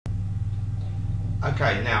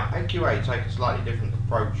Okay, now AQA take a slightly different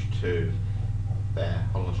approach to their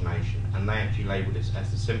halogenation, and they actually label this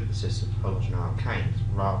as the synthesis of halogenoalkanes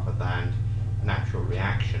rather than natural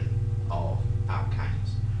reaction of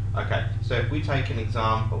alkanes. Okay, so if we take an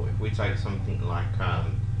example, if we take something like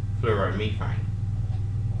fluoromethane,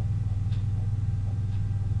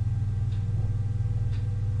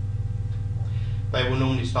 they will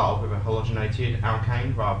normally start off with a halogenated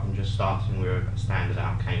alkane rather than just starting with a standard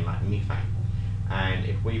alkane like methane. And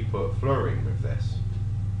if we put fluorine with this,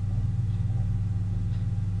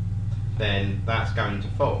 then that's going to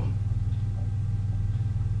form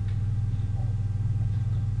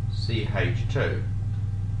CH2,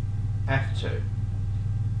 F2,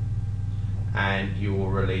 and you will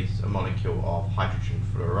release a molecule of hydrogen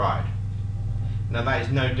fluoride. Now that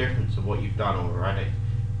is no different to what you've done already.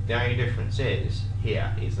 The only difference is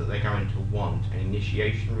that they're going to want an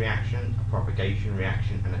initiation reaction, a propagation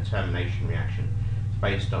reaction, and a termination reaction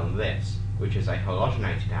based on this, which is a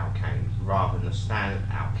halogenated alkane rather than a standard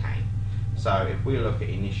alkane. So if we look at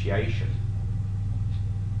initiation,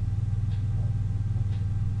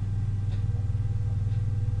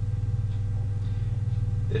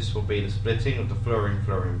 this will be the splitting of the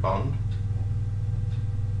fluorine-fluorine bond.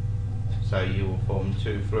 So you will form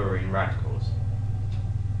two fluorine radicals.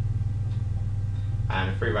 And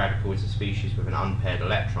a free radical is a species with an unpaired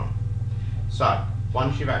electron. So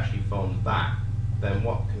once you've actually formed that, then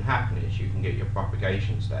what can happen is you can get your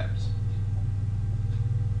propagation steps.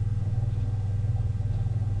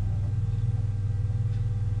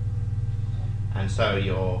 And so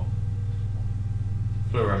your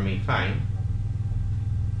fluoromethane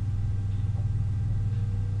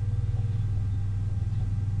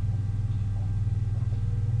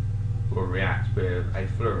will react with a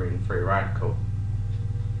fluorine free radical,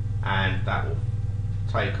 and that will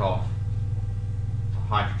take off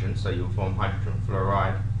hydrogen, so you'll form hydrogen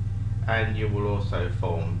fluoride, and you will also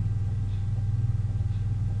form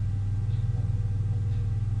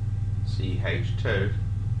CH2F,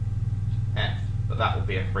 but that will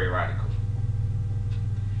be a free radical.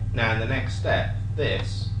 Now in the next step,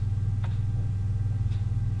 this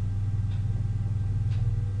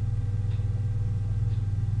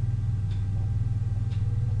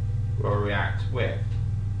will react with a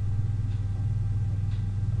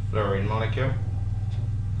fluorine molecule,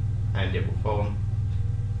 and it will form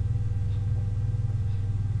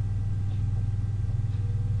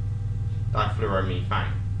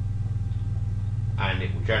difluoromethane, and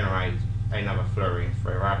it will generate another fluorine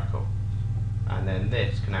free radical, and then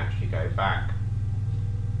this can actually go back.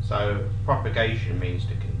 So propagation means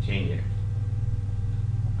to continue,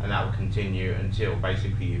 and that will continue until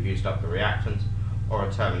basically you've used up the reactant or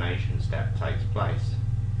a termination step takes place.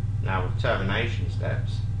 Now with termination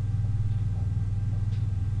steps,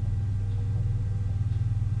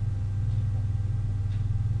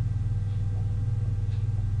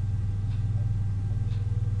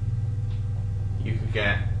 you could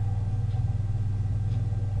get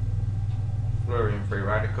fluorine free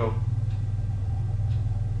radical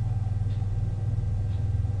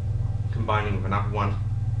combining with another one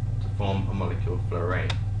to form a molecule of fluorine,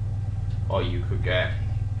 or you could get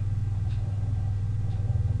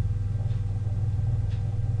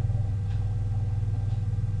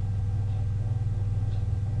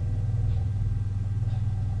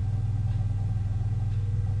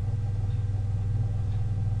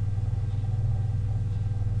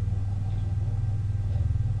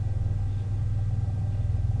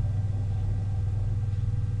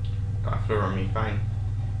difluoromethane,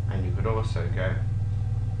 and you could also go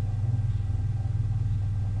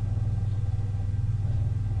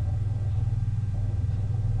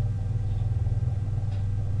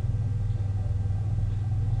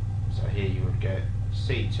here you would get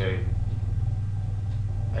C2,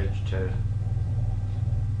 H2,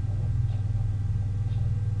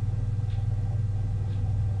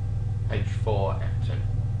 H4, F2.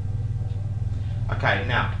 Okay,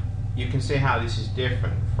 now you can see how this is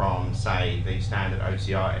different from, say, the standard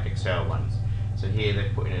OCR Edexcel ones. So here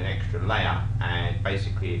they've put in an extra layer, and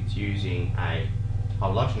basically it's using a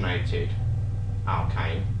halogenated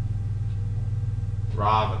alkane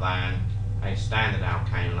rather than a standard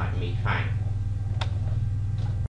alkane like methane.